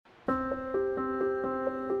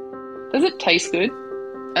does it taste good?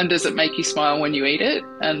 And does it make you smile when you eat it?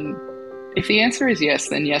 And if the answer is yes,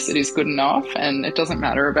 then yes, it is good enough, and it doesn't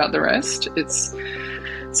matter about the rest. It's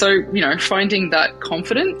so, finding that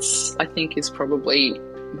confidence, I think, is probably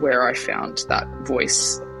where I found that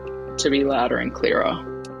voice to be louder and clearer.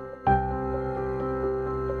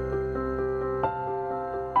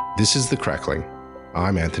 This is The Crackling.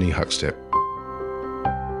 I'm Anthony Huckstep.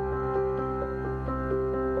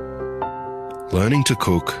 Learning to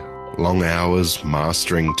cook, long hours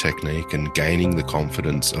mastering technique and gaining the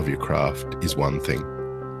confidence of your craft is one thing.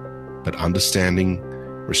 But understanding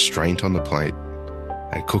restraint on the plate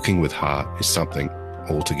and cooking with heart is something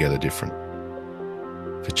altogether different.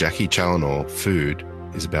 For Jackie Challenor, food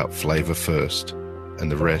is about flavour first,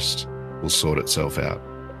 and the rest will sort itself out.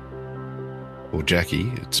 Well, Jackie,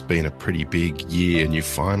 it's been a pretty big year and you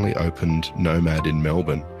finally opened Nomad in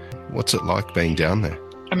Melbourne. What's it like being down there?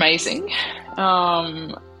 Amazing.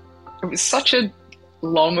 It was such a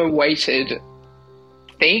long-awaited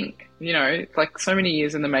thing, like so many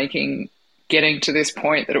years in the making, getting to this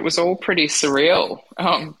point that it was all pretty surreal,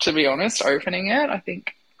 to be honest, opening it. I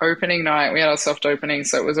think opening night, we had our soft opening,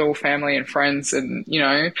 so it was all family and friends and,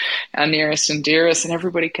 our nearest and dearest, and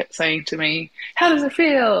everybody kept saying to me, "How does it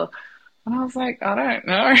feel?" And I was like, I don't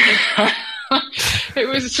know. It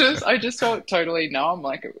was just, I just felt totally numb.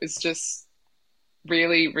 Like it was just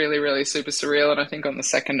really, really, really super surreal. And I think on the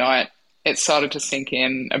second night, it started to sink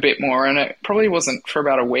in a bit more. And it probably wasn't for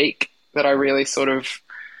about a week that I really sort of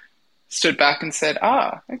stood back and said,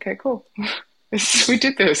 okay, cool. We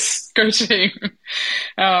did this. Go team.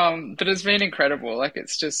 But it's been incredible. Like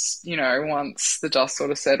it's just, once the dust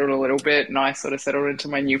sort of settled a little bit and I sort of settled into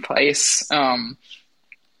my new place,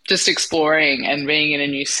 just exploring and being in a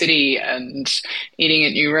new city and eating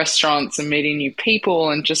at new restaurants and meeting new people,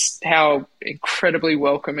 and just how incredibly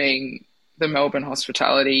welcoming the Melbourne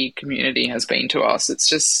hospitality community has been to us.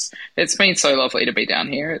 It's been so lovely to be down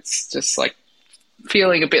here. It's just like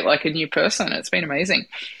feeling a bit like a new person. It's been amazing.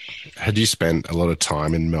 Had you spent a lot of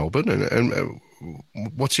time in Melbourne, and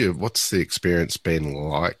what's the experience been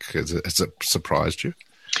like? Has it surprised you?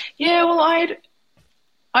 Yeah, well,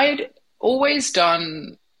 I'd always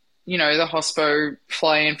done, the hospo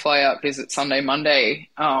fly in, fly out visit Sunday, Monday.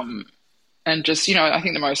 And just, I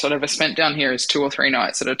think the most I'd ever spent down here is 2 or 3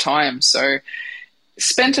 nights at a time. So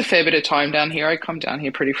spent a fair bit of time down here. I come down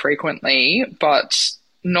here pretty frequently, but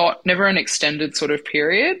never an extended sort of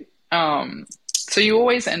period. So you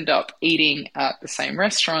always end up eating at the same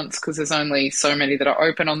restaurants because there's only so many that are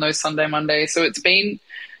open on those Sunday, Mondays. So it's been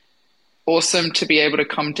awesome to be able to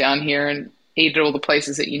come down here and eat at all the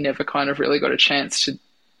places that you never kind of really got a chance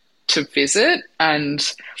to visit. And,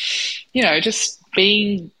 just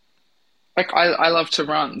being like, I love to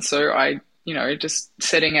run. So just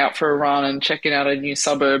setting out for a run and checking out a new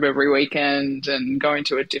suburb every weekend and going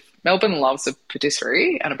to Melbourne loves a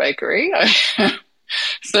patisserie and a bakery.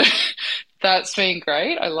 So that's been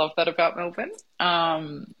great. I love that about Melbourne.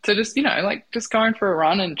 So just, just going for a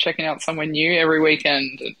run and checking out somewhere new every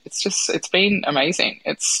weekend. It's been amazing.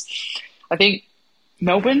 I think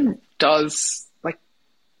Melbourne does,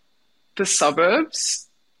 the suburbs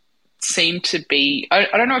seem to be, I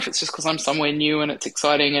don't know if it's just because I'm somewhere new and it's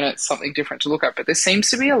exciting and it's something different to look at, but there seems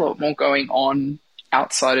to be a lot more going on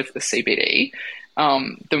outside of the CBD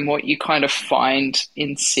than what you kind of find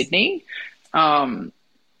in Sydney.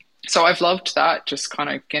 So I've loved that, just kind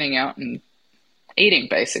of getting out and eating,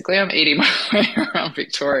 basically. I'm eating my way around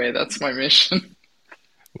Victoria. That's my mission.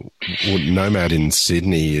 Well, Nomad in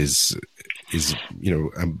Sydney is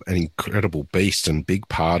an incredible beast and big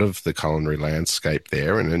part of the culinary landscape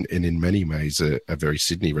there, and in many ways a very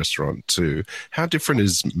Sydney restaurant too. How different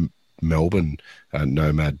is Melbourne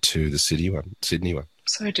Nomad to the Sydney one?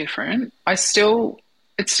 So different. It still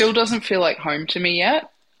doesn't feel like home to me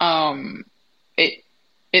yet.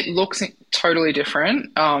 It looks totally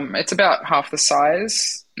different. It's about half the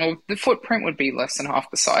size. No, the footprint would be less than half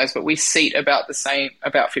the size, but we seat about the same,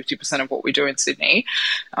 about 50% of what we do in Sydney.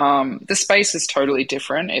 The space is totally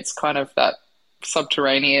different. It's kind of that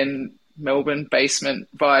subterranean Melbourne basement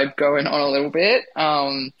vibe going on a little bit.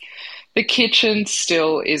 The kitchen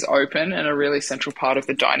still is open and a really central part of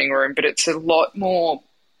the dining room, but it's a lot more,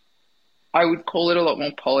 I would call it a lot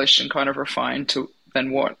more polished and kind of refined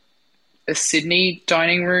than what a Sydney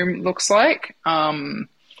dining room looks like,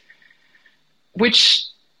 which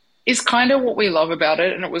is kind of what we love about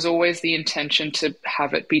it. And it was always the intention to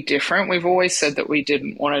have it be different. We've always said that we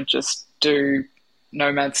didn't want to just do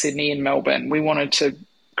Nomad Sydney in Melbourne. We wanted to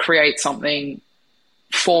create something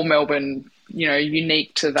for Melbourne,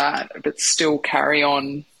 unique to that, but still carry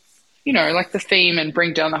on like the theme and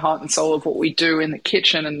bring down the heart and soul of what we do in the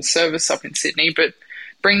kitchen and the service up in Sydney, but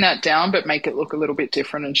bring that down, but make it look a little bit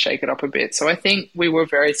different and shake it up a bit. So I think we were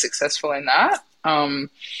very successful in that. And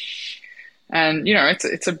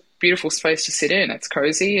it's a beautiful space to sit in. It's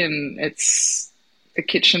cozy and the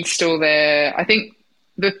kitchen's still there. I think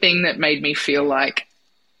the thing that made me feel like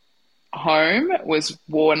home was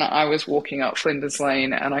when I was walking up Flinders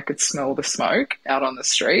Lane and I could smell the smoke out on the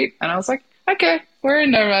street, and I was like, okay, we're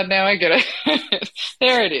in Nomad now. I get it.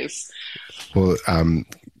 There it is. Well,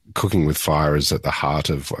 cooking with fire is at the heart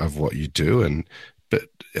of what you do, but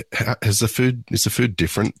is the food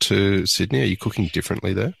different to Sydney? Are you cooking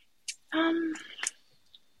differently there?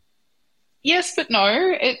 Yes, but no.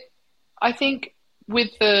 I think with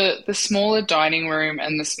the smaller dining room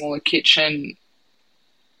and the smaller kitchen,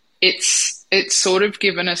 it's sort of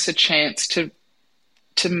given us a chance to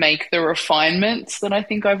make the refinements that I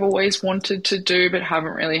think I've always wanted to do but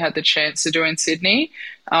haven't really had the chance to do in Sydney.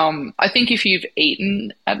 I think if you've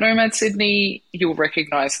eaten at Nomad Sydney, you'll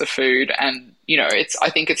recognize the food, and I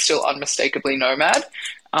think it's still unmistakably Nomad.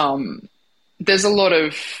 There's a lot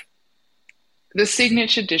of the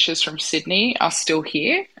signature dishes from Sydney are still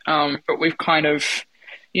here, but we've kind of,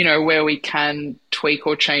 where we can tweak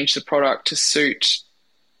or change the product to suit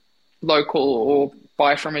local or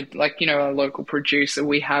buy from a local producer,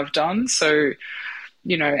 we have done. So,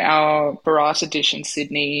 our burrata dish in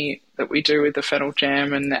Sydney that we do with the fennel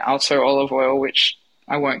jam and the Alto olive oil, which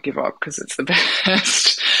I won't give up because it's the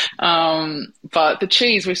best. But the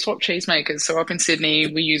cheese, we swapped cheese makers. So up in Sydney,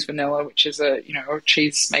 we use Vanilla, which is a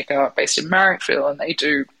cheese maker based in Marrickville, and they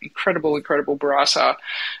do incredible burrata.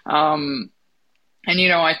 And,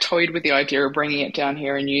 I toyed with the idea of bringing it down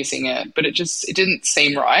here and using it, but it didn't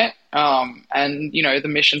seem right. And, the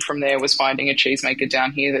mission from there was finding a cheesemaker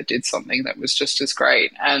down here that did something that was just as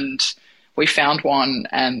great. And we found one,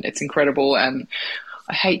 and it's incredible. And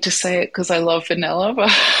I hate to say it because I love Vanilla,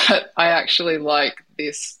 but I actually like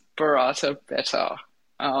this burrata better.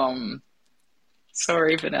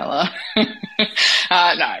 Sorry, Vanilla. No,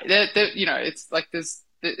 it's like this.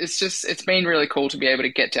 It's been really cool to be able to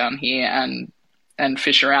get down here and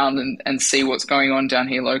fish around and see what's going on down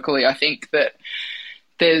here locally. I think that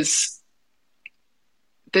there's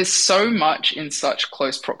so much in such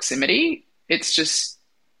close proximity. It's just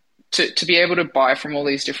to be able to buy from all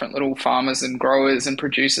these different little farmers and growers and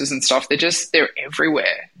producers and stuff. They're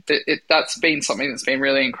everywhere. That's been something that's been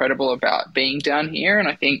really incredible about being down here. And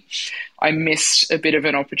I think I missed a bit of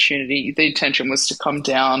an opportunity. The intention was to come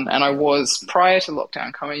down, and I was, prior to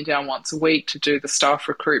lockdown, coming down once a week to do the staff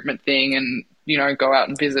recruitment thing and, go out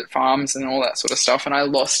and visit farms and all that sort of stuff. And I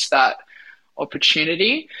lost that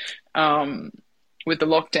opportunity with the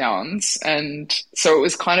lockdowns. And so it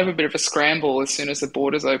was kind of a bit of a scramble. As soon as the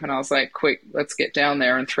borders open, I was like, quick, let's get down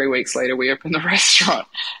there. And 3 weeks later, we opened the restaurant.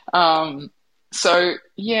 I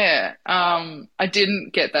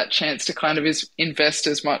didn't get that chance to kind of invest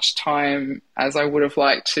as much time as I would have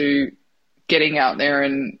liked to getting out there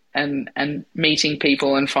and meeting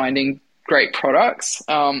people and finding great products.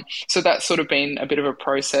 So that's sort of been a bit of a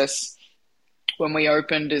process when we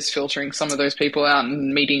opened, is filtering some of those people out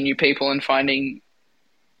and meeting new people and finding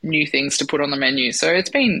new things to put on the menu. So it's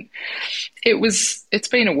been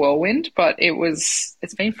a whirlwind, but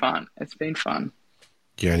it's been fun. It's been fun.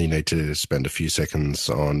 You only need to spend a few seconds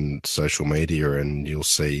on social media and you'll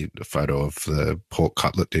see a photo of the pork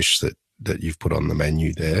cutlet dish that you've put on the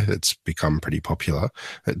menu there. It's become pretty popular.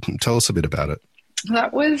 Tell us a bit about it.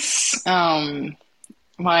 That was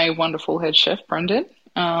my wonderful head chef, Brendan.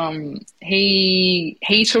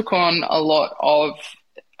 He took on a lot of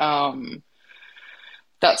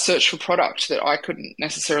that search for product that I couldn't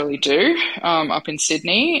necessarily do up in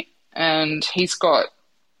Sydney. And he's got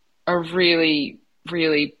a really,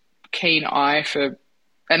 really keen eye for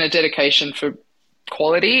and a dedication for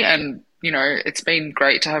quality. And, it's been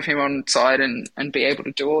great to have him on side and be able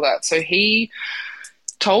to do all that. So he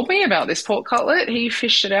told me about this pork cutlet. He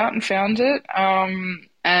fished it out and found it.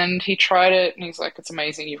 And he tried it and he's like, it's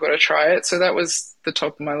amazing. You've got to try it. So that was the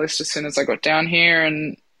top of my list as soon as I got down here.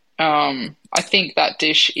 And I think that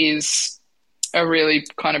dish is a really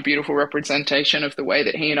kind of beautiful representation of the way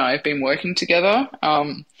that he and I have been working together.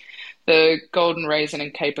 The golden raisin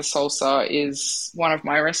and caper salsa is one of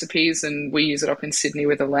my recipes, and we use it up in Sydney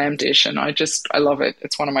with a lamb dish, and I love it.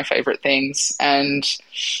 It's one of my favorite things. And,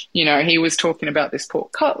 he was talking about this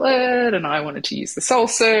pork cutlet and I wanted to use the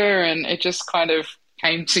salsa, and it just kind of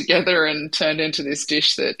came together and turned into this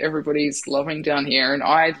dish that everybody's loving down here, and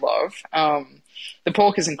I love. The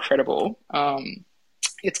pork is incredible.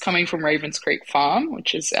 It's coming from Ravens Creek Farm,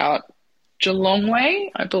 which is out Geelong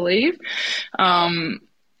way, I believe.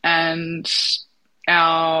 and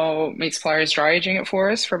our meat supplier is dry aging it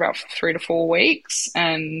for us for about 3 to 4 weeks,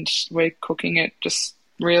 and we're cooking it just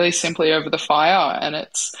really simply over the fire, and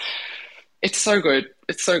it's so good.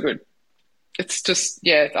 It's so good. It's just,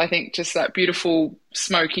 yeah, I think just that beautiful,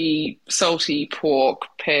 smoky, salty pork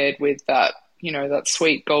paired with that, that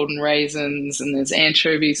sweet golden raisins, and there's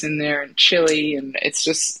anchovies in there and chili, and it's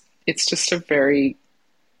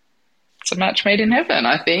a match made in heaven,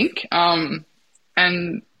 I think.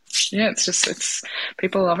 And yeah, it's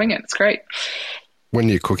people are loving it. It's great. When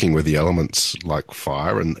you're cooking with the elements like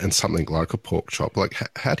fire and something like a pork chop, like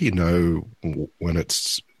how do you know when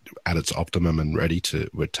it's at its optimum and ready to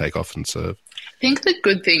take off and serve? I think the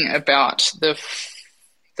good thing about the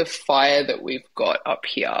fire that we've got up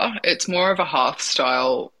here, it's more of a hearth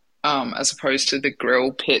style as opposed to the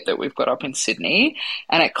grill pit that we've got up in Sydney,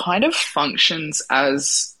 and it kind of functions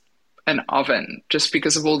as an oven just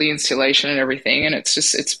because of all the insulation and everything, and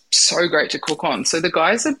it's so great to cook on. So the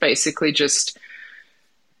guys are basically just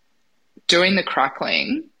doing the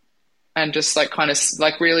crackling and just like kind of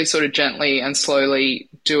like really sort of gently and slowly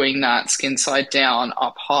doing that skin side down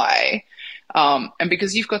up high. And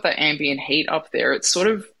because you've got that ambient heat up there, it's sort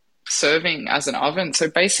of serving as an oven. So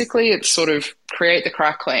basically it's sort of create the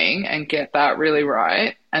crackling and get that really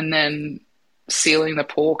right, and then sealing the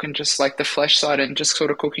pork and just like the flesh side and just sort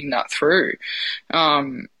of cooking that through.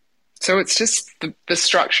 So it's just the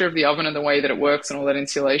structure of the oven and the way that it works and all that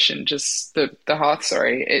insulation, just the hearth,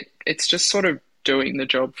 sorry, it's just sort of doing the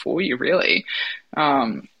job for you, really.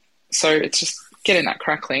 So it's just getting that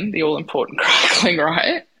crackling, the all-important crackling,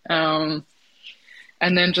 right? And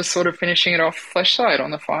then just sort of finishing it off flesh side on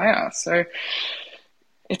the fire. So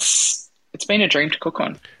it's been a dream to cook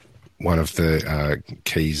on. One of the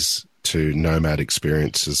keys to Nomad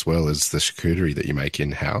experience as well is the charcuterie that you make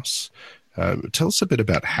in-house. Tell us a bit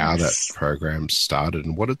about how that program started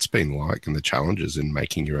and what it's been like and the challenges in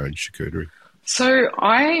making your own charcuterie. So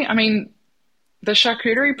I mean, the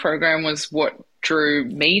charcuterie program was what drew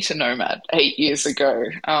me to Nomad 8 years ago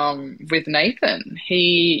with Nathan.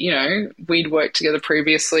 We'd worked together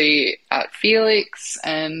previously at Felix,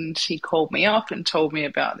 and he called me up and told me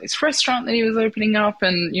about this restaurant that he was opening up,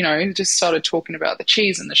 and, just started talking about the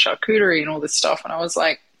cheese and the charcuterie and all this stuff. And I was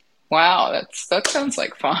like, wow, that sounds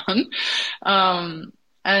like fun.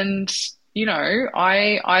 And,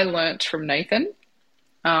 I learnt from Nathan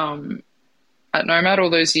at Nomad all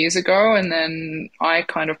those years ago, and then I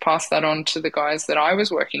kind of passed that on to the guys that I was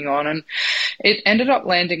working on, and it ended up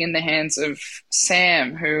landing in the hands of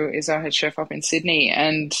Sam, who is our head chef up in Sydney.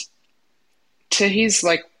 And to his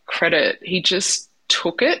credit, he just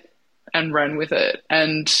took it and ran with it,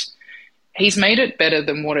 and he's made it better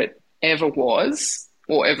than what it ever was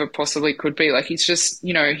or ever possibly could be. Like, he's just,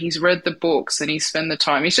 he's read the books and he's spent the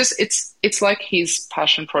time. It's like his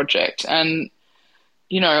passion project. And,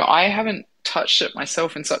 I haven't touched it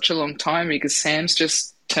myself in such a long time because Sam's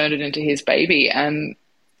just turned it into his baby, and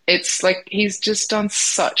it's like he's just done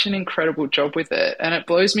such an incredible job with it, and it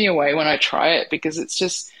blows me away when I try it because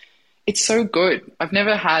it's so good. I've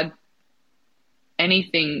never had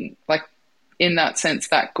anything like in that sense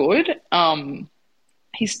that good.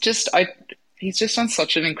 He's just done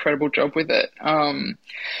such an incredible job with it.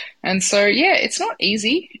 And so yeah, it's not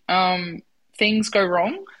easy. Things go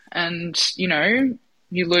wrong, and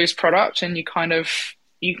you lose product, and you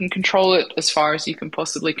can control it as far as you can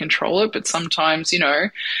possibly control it. But sometimes,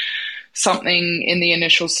 something in the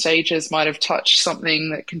initial stages might have touched something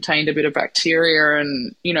that contained a bit of bacteria,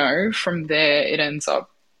 and, from there it ends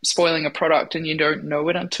up spoiling a product, and you don't know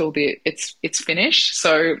it until it's finished.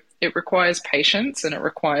 So it requires patience, and it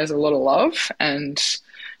requires a lot of love, and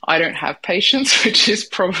I don't have patience, which is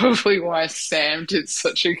probably why Sam did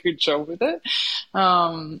such a good job with it.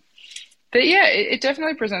 But yeah, it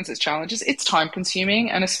definitely presents its challenges. It's time consuming,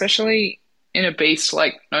 and especially in a beast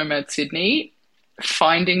like Nomad Sydney,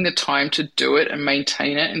 finding the time to do it and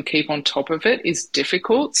maintain it and keep on top of it is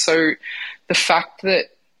difficult. So the fact that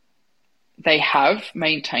they have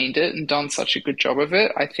maintained it and done such a good job of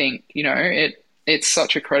it, I think, it's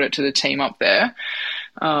such a credit to the team up there.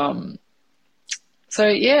 So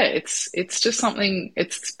yeah, it's just something,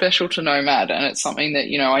 it's special to Nomad, and it's something that,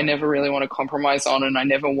 I never really want to compromise on, and I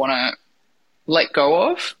never want to let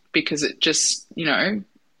go of, because it just,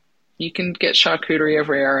 you can get charcuterie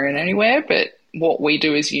everywhere and anywhere, but what we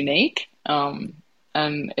do is unique. And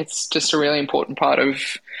it's just a really important part of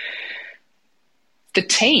the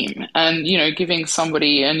team, and, giving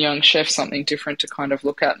somebody and young chef something different to kind of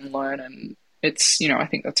look at and learn. And it's, I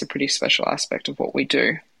think that's a pretty special aspect of what we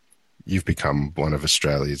do. You've become one of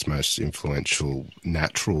Australia's most influential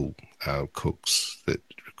natural cooks that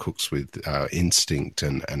cooks with instinct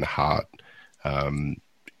and heart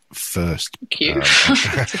first. Cute.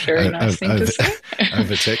 It's a very nice thing to say.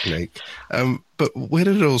 Over technique. But where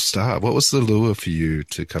did it all start? What was the lure for you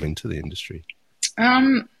to come into the industry?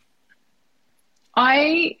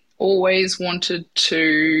 I always wanted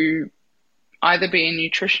to either be a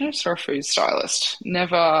nutritionist or a food stylist.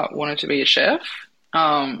 Never wanted to be a chef.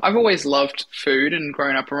 I've always loved food and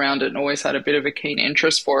grown up around it and always had a bit of a keen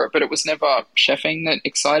interest for it, but it was never chefing that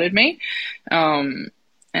excited me. And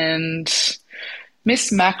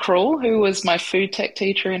Miss Mackerel, who was my food tech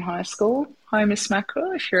teacher in high school, hi Miss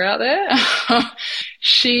Mackerel, if you're out there,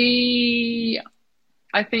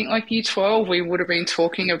 I think like year 12, we would have been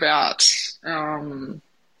talking about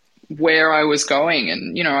where I was going.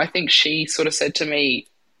 And, I think she sort of said to me,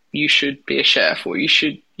 you should be a chef, or you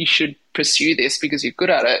should pursue this because you're good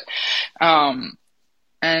at it.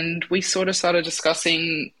 And we sort of started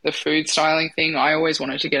discussing the food styling thing. I always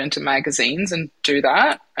wanted to get into magazines and do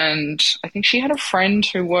that. And I think she had a friend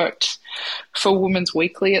who worked for Women's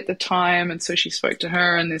Weekly at the time. And so she spoke to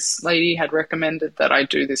her, and this lady had recommended that I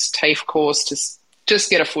do this TAFE course to just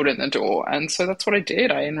get a foot in the door. And so that's what I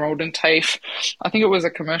did. I enrolled in TAFE. I think it was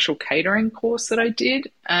a commercial catering course that I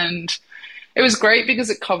did. And it was great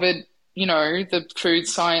because it covered, the food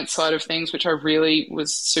science side of things, which I really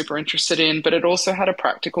was super interested in. But it also had a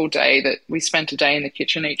practical day that we spent a day in the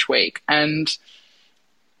kitchen each week. And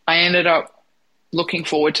I ended up looking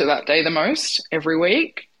forward to that day the most every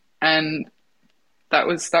week. And that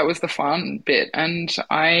was the fun bit. And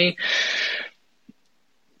I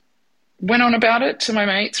went on about it to my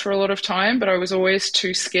mates for a lot of time, but I was always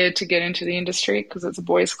too scared to get into the industry because it's a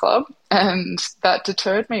boys' club, and that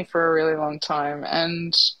deterred me for a really long time.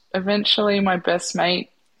 And eventually my best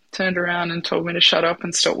mate turned around and told me to shut up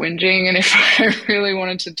and stop whinging, and if I really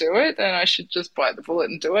wanted to do it, then I should just bite the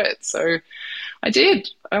bullet and do it. So I did.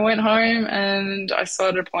 I went home and I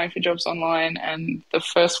started applying for jobs online, and the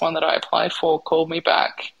first one that I applied for called me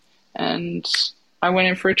back, and I went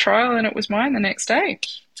in for a trial and it was mine the next day.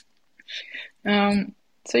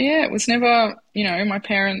 So yeah, it was never, my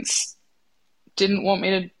parents didn't want me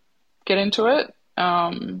to get into it,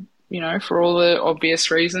 for all the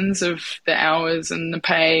obvious reasons of the hours and the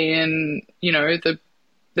pay and,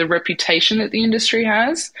 the reputation that the industry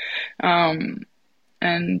has. And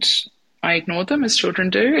I ignored them, as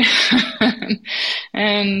children do.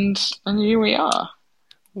 and here we are.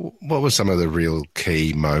 What were some of the real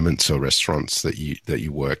key moments or restaurants that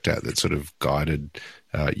you worked at that sort of guided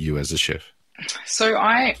you as a chef? So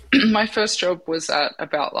my first job was at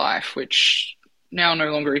About Life, which now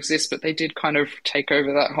no longer exists, but they did kind of take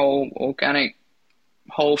over that whole organic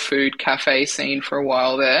whole food cafe scene for a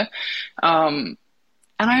while there. And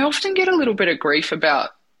I often get a little bit of grief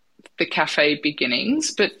about the cafe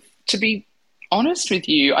beginnings, but to be honest with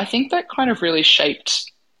you, I think that kind of really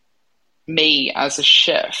shaped me as a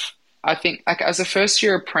chef. I think like as a first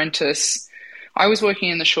year apprentice, I was working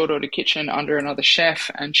in the short order kitchen under another chef,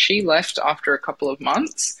 and she left after a couple of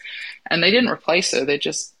months, and they didn't replace her. They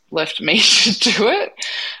just left me to do it.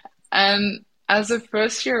 And as a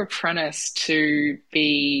first year apprentice, to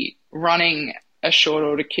be running a short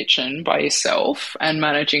order kitchen by yourself and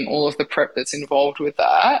managing all of the prep that's involved with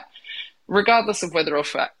that, regardless of whether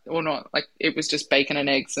or not, like it was just bacon and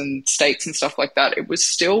eggs and steaks and stuff like that, it was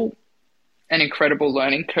still an incredible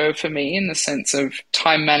learning curve for me in the sense of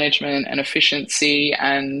time management and efficiency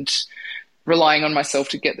and relying on myself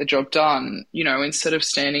to get the job done. Instead of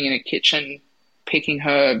standing in a kitchen picking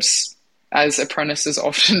herbs, as apprentices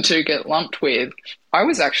often do get lumped with, I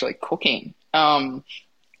was actually cooking.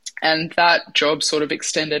 And that job sort of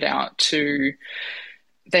extended out to,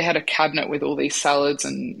 they had a cabinet with all these salads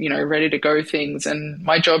and, ready to go things. And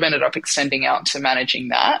my job ended up extending out to managing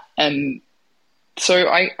that. And so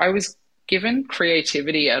I was given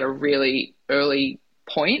creativity at a really early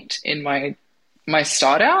point in my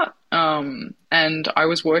start out. And I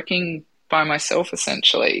was working by myself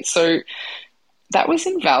essentially. So that was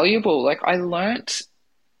invaluable. Like I learnt,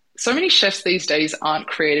 so many chefs these days aren't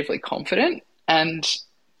creatively confident, and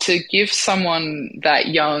to give someone that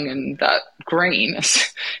young and that green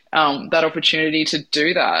that opportunity to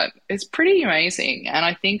do that is pretty amazing. And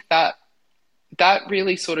I think that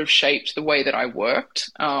really sort of shaped the way that I worked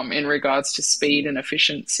in regards to speed and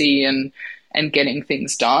efficiency and getting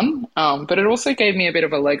things done. But it also gave me a bit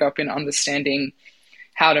of a leg up in understanding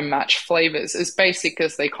how to match flavors. As basic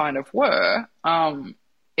as they kind of were,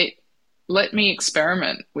 it let me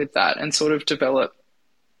experiment with that and sort of develop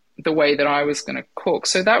the way that I was going to cook.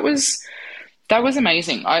 So that was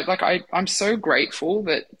amazing. I'm so grateful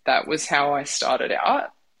that was how I started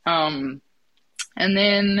out. And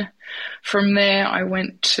then from there, I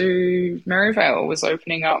went to Merivale, was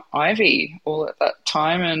opening up Ivy all at that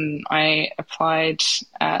time, and I applied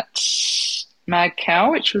at Mad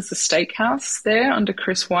Cow, which was the steakhouse there under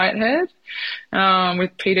Chris Whitehead,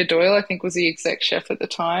 with Peter Doyle, I think was the exec chef at the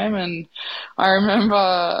time. And I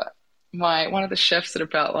remember one of the chefs at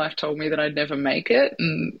About Life told me that I'd never make it,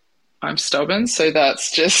 and I'm stubborn, so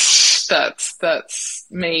that's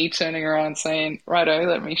me turning around and saying, "Righto,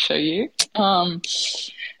 let me show you."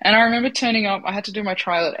 And I remember turning up. I had to do my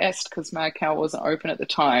trial at Est because Mad Cow wasn't open at the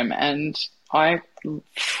time, and I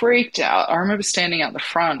freaked out. I remember standing out the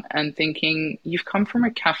front and thinking, "You've come from a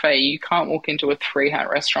cafe. You can't walk into a three-hat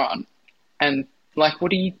restaurant and like,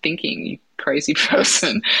 what are you thinking, you crazy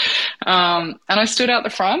person?" And I stood out the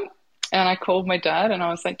front and I called my dad and I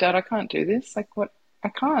was like, "Dad, I can't do this. Like, what? I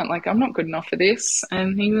can't. Like, I'm not good enough for this."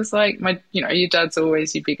 And he was like, your dad's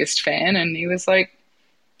always your biggest fan." And he was like,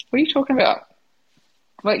 "What are you talking about?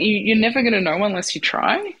 Like, you're never going to know unless you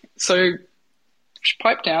try. So just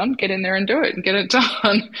pipe down, get in there and do it and get it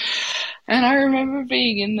done." And I remember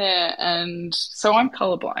being in there, and so I'm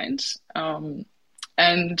colorblind.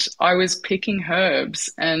 And I was picking herbs,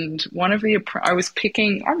 and I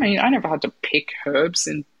never had to pick herbs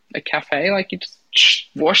in a cafe. Like, you just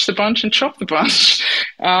wash the bunch and chop the bunch.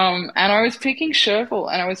 And I was picking chervil,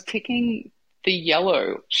 and I was picking the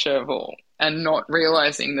yellow chervil and not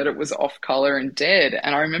realizing that it was off color and dead.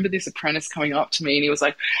 And I remember this apprentice coming up to me and he was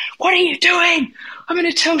like, "What are you doing? I'm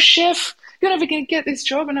going to tell chef. You're never going to get this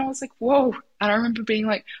job." And I was like, "Whoa." And I remember being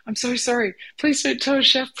like, "I'm so sorry. Please don't tell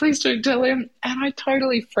chef. Please don't tell him." And I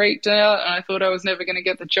totally freaked out and I thought I was never going to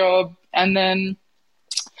get the job. And then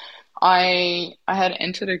I had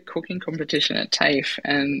entered a cooking competition at TAFE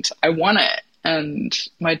and I won it. And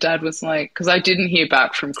my dad was like, because I didn't hear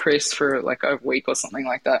back from Chris for like a week or something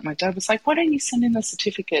like that. My dad was like, "Why don't you send in the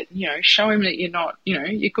certificate? Show him that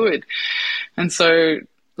you're good." And so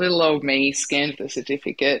little old me scanned the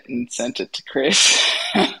certificate and sent it to Chris.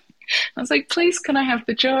 I was like, "Please, can I have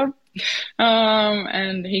the job?"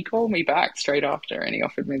 And he called me back straight after and he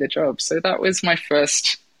offered me the job. So that was my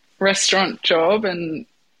first restaurant job. And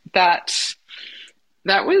that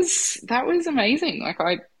was amazing.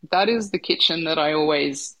 That is the kitchen that I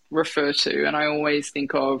always refer to and I always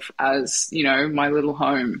think of as, my little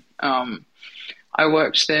home. I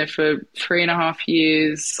worked there for 3.5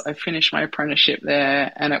 years. I finished my apprenticeship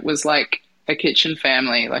there and it was like a kitchen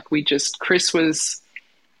family. Like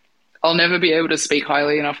I'll never be able to speak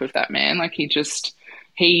highly enough of that man. Like he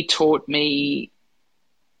taught me,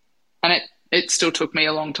 and it still took me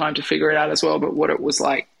a long time to figure it out as well, but what it was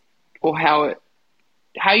like, or how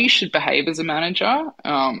you should behave as a manager,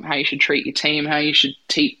 how you should treat your team, how you should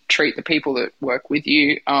treat the people that work with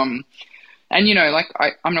you. And,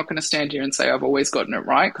 I'm not going to stand here and say I've always gotten it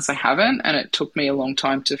right because I haven't. And it took me a long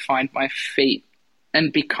time to find my feet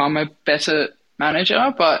and become a better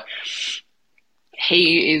manager. But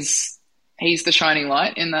he's the shining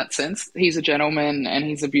light in that sense. He's a gentleman and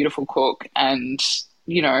he's a beautiful cook. And,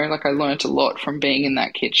 I learned a lot from being in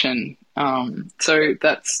that kitchen. So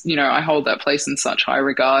that's, I hold that place in such high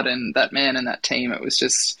regard, and that man and that team, it was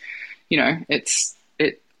just,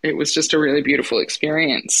 it was just a really beautiful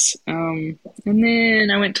experience. And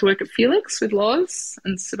then I went to work at Felix with Loz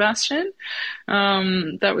and Sebastian.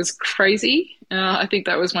 That was crazy. I think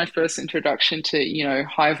that was my first introduction to,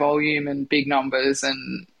 high volume and big numbers,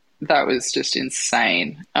 and that was just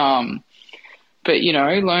insane. But,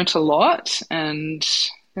 learnt a lot, and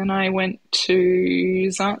then I went to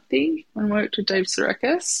Zante and worked with Dave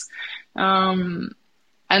Sarekis. And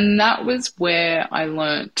that was where I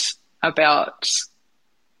learnt about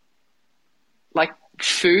like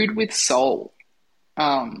food with soul.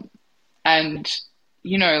 And,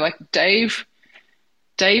 Dave's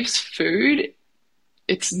food,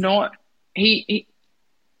 it's not, he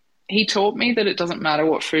taught me that it doesn't matter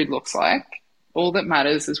what food looks like. All that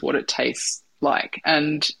matters is what it tastes like.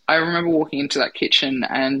 And I remember walking into that kitchen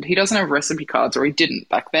and he doesn't have recipe cards, or he didn't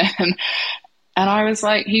back then. And I was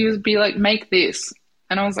like, he would be like, "Make this."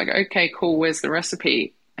 And I was like, "Okay, cool. Where's the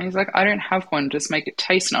recipe?" And he's like, "I don't have one. Just make it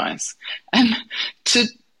taste nice." And to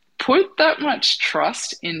put that much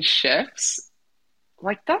trust in chefs,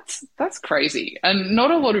 like that's crazy. And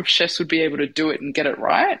not a lot of chefs would be able to do it and get it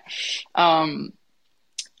right.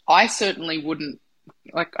 I certainly wouldn't.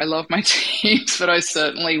 Like, I love my teams, but I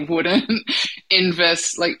certainly wouldn't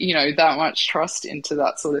invest that much trust into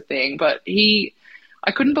that sort of thing. But I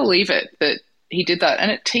couldn't believe it that he did that.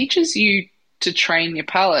 And it teaches you to train your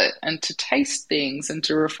palate and to taste things and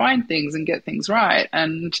to refine things and get things right.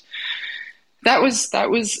 And that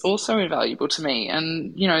was also invaluable to me,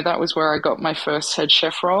 and that was where I got my first head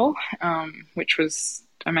chef role, which was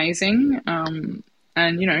amazing. And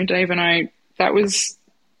Dave and I, that was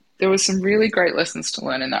there was some really great lessons to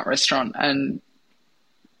learn in that restaurant, and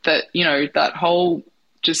that whole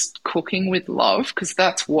just cooking with love, because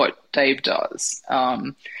that's what Dave does.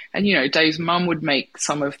 And Dave's mum would make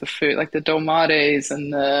some of the food, like the dolmades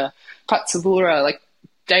and the pazzavura. Like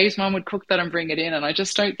Dave's mum would cook that and bring it in, and I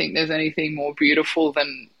just don't think there's anything more beautiful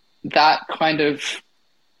than that kind of.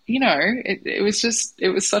 It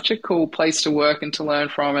was such a cool place to work and to learn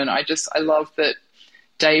from, and I love that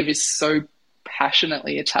Dave is so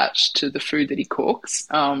passionately attached to the food that he cooks.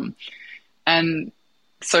 And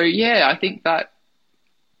so, yeah, I think that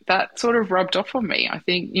sort of rubbed off on me. I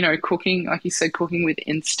think, cooking, like you said, cooking with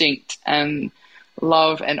instinct and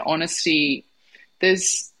love and honesty,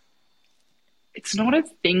 it's not a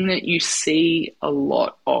thing that you see a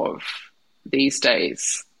lot of these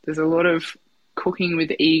days. There's a lot of cooking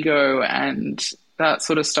with ego and that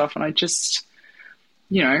sort of stuff. And I just,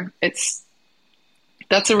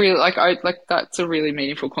 that's a real, that's a really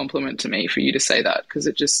meaningful compliment to me for you to say that, because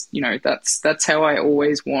it just, that's how I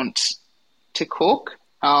always want to cook.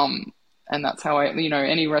 And that's how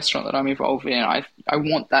any restaurant that I'm involved in, I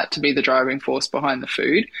want that to be the driving force behind the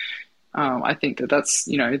food. I think that's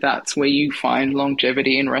where you find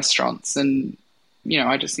longevity in restaurants. And,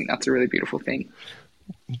 I just think that's a really beautiful thing.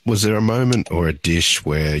 Was there a moment or a dish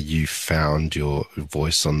where you found your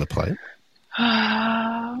voice on the plate?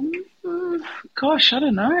 Gosh, I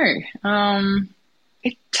don't know.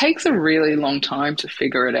 It takes a really long time to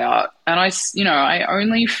figure it out. And I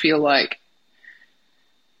only feel like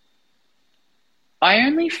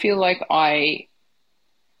I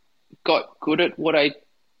got good at what I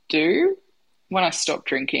do when I stopped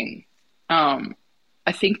drinking. I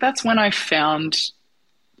think that's when I found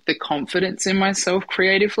the confidence in myself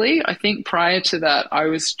creatively. I think prior to that, I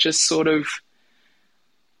was just I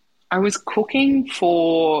was cooking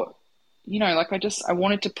for, I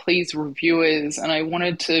wanted to please reviewers, and I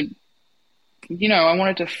wanted to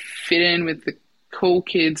fit in with the cool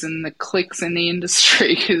kids and the cliques in the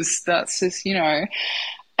industry, because that's just,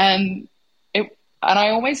 and I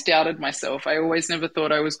always doubted myself. I always never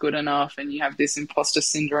thought I was good enough, and you have this imposter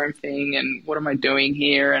syndrome thing, and what am I doing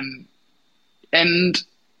here? And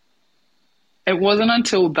it wasn't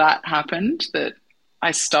until that happened that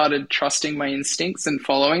I started trusting my instincts and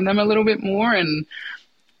following them a little bit more, and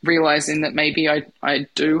realizing that maybe I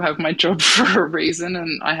do have my job for a reason,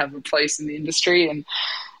 and I have a place in the industry. And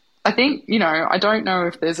I think, I don't know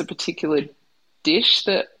if there's a particular dish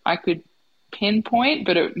that I could pinpoint,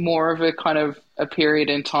 but more of a kind of a period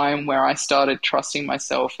in time where I started trusting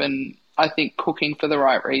myself, and I think cooking for the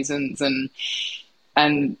right reasons and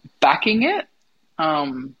backing it.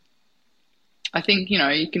 I think, you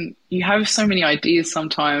have so many ideas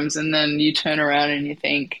sometimes, and then you turn around and you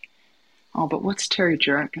think, oh, but what's Terry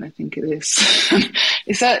Jarrett going to think of this?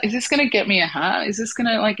 Is this going to get me a hat? Is this going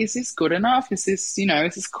to, is this good enough? Is this,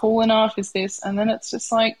 is this cool enough? Is this, and then it's just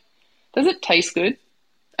like, does it taste good?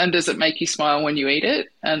 And does it make you smile when you eat it?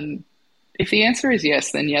 And if the answer is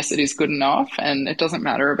yes, then yes, it is good enough, and it doesn't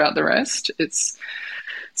matter about the rest.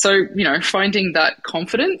 So, finding that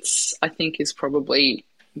confidence, I think, is probably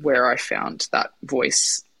where I found that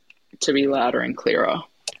voice to be louder and clearer.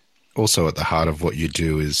 Also at the heart of what you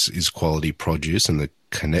do is quality produce and the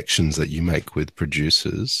connections that you make with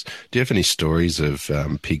producers. Do you have any stories of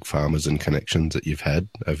pig farmers and connections that you've had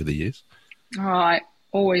over the years? Oh, I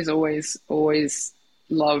always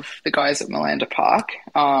love the guys at Malanda Park.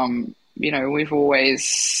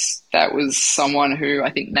 That was someone who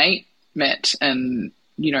I think Nate met and,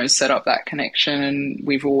 set up that connection. And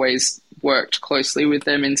we've always worked closely with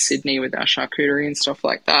them in Sydney with our charcuterie and stuff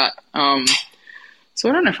like that. So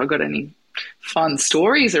I don't know if I've got any fun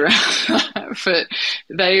stories around that, but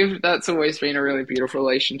that's always been a really beautiful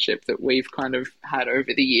relationship that we've kind of had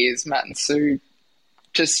over the years. Matt and Sue,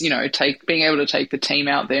 just, being able to take the team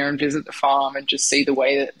out there and visit the farm and just see the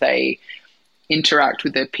way that they interact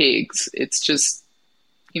with their pigs. It's just,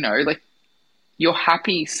 you're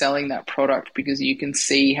happy selling that product because you can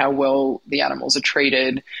see how well the animals are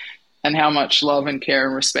treated and how much love and care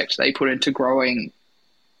and respect they put into growing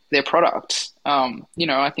their product.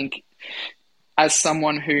 I think as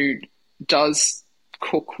someone who does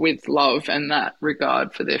cook with love and that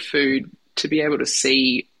regard for their food, to be able to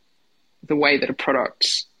see the way that a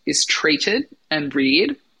product is treated and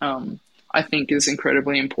reared, I think is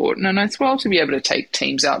incredibly important. And as well, to be able to take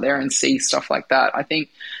teams out there and see stuff like that. I think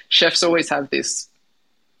chefs always have this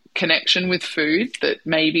connection with food that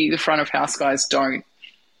maybe the front of house guys don't,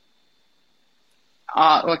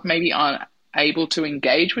 maybe aren't able to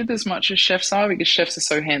engage with as much as chefs are, because chefs are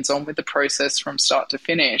so hands-on with the process from start to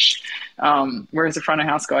finish, whereas the front of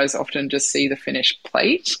house guys often just see the finished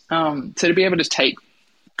plate. So to be able to take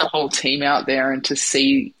the whole team out there and to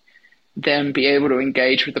see them be able to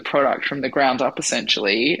engage with the product from the ground up,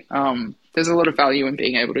 essentially, there's a lot of value in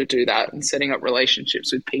being able to do that and setting up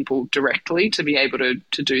relationships with people directly to be able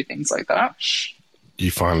to do things like that.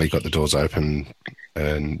 You finally got the doors open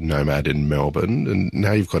and Nomad in Melbourne, and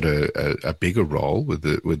now you've got a bigger role with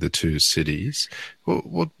the two cities.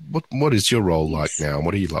 What is your role like now, and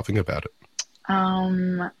what are you loving about it?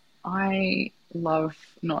 I love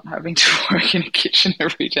not having to work in a kitchen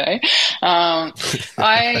every day.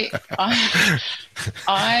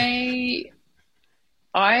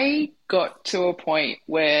 I got to a point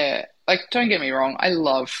where, like, don't get me wrong, I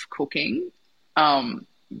love cooking,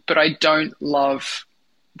 but I don't love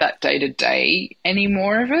that day-to-day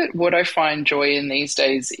anymore of it. What I find joy in these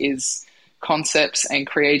days is concepts and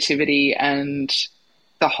creativity and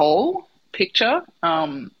the whole picture,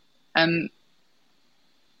 and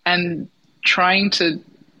trying to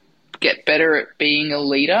get better at being a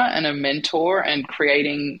leader and a mentor and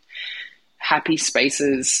creating happy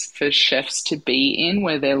spaces for chefs to be in,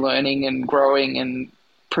 where they're learning and growing and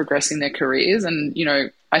progressing their careers. And, you know,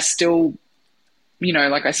 I still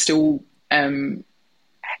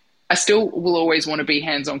will always want to be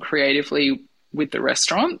hands-on creatively with the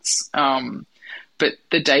restaurants. But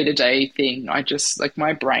the day-to-day thing, I just, like,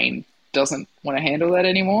 my brain doesn't want to handle that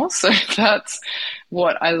anymore. So that's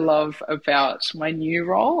what I love about my new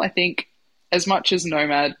role. I think as much as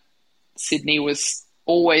Nomad Sydney was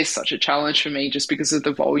always such a challenge for me just because of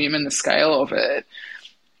the volume and the scale of it,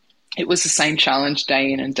 it was the same challenge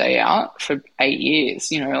day in and day out for 8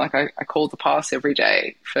 years. You know, like I called the pass every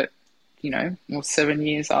day for, 7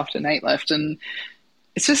 years after Nate left. And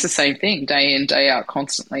it's just the same thing day in, day out,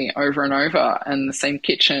 constantly over and over, and the same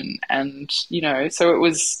kitchen. And, so it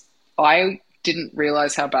was, I didn't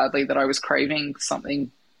realize how badly that I was craving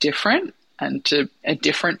something different and to a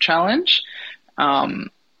different challenge.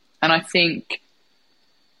 And I think,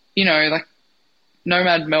 like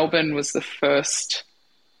Nomad Melbourne was the first,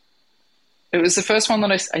 it was the first one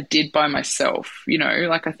that I did by myself,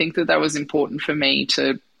 like I think that was important for me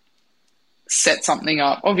to set something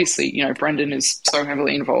up. Obviously, Brendan is so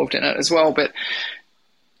heavily involved in it as well, but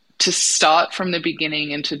to start from the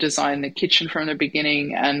beginning and to design the kitchen from the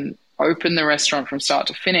beginning and open the restaurant from start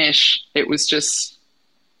to finish, it was just,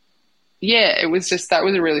 that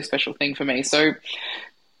was a really special thing for me. So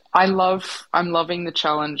I'm loving the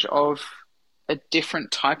challenge of a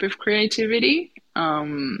different type of creativity.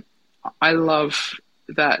 I love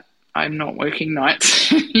that I'm not working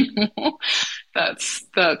nights anymore. That's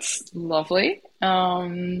lovely.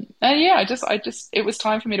 And yeah, it was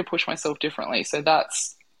time for me to push myself differently. So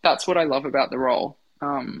that's what I love about the role.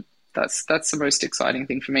 That's the most exciting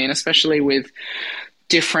thing for me. And especially with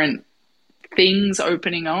different things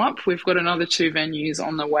opening up, we've got another 2 venues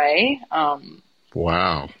on the way.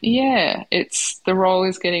 Wow. Yeah, the role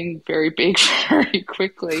is getting very big very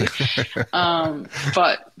quickly.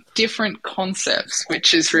 But different concepts,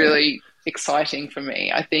 which is really exciting for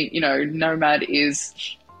me. I think, Nomad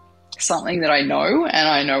is something that I know, and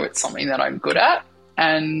I know it's something that I'm good at.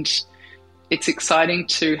 And it's exciting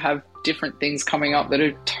to have different things coming up that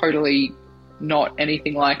are totally not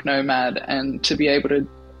anything like Nomad, and to be able to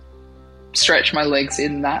stretch my legs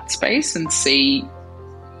in that space and see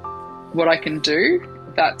what I can do.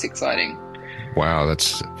 That's exciting. Wow, that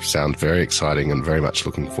sounds very exciting, and very much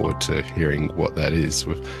looking forward to hearing what that is.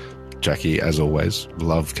 Jackie, as always,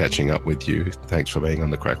 love catching up with you. Thanks for being on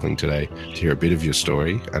The Crackling today to hear a bit of your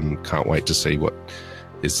story, and can't wait to see what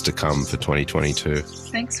is to come for 2022.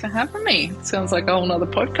 Thanks for having me. Sounds like a whole nother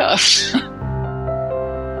podcast.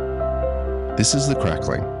 This is The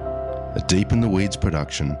Crackling, a Deep in the Weeds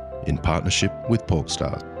production in partnership with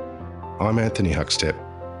Porkstars. I'm Anthony Huckstep.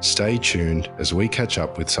 Stay tuned as we catch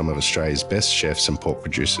up with some of Australia's best chefs and pork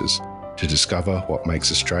producers to discover what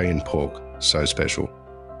makes Australian pork so special.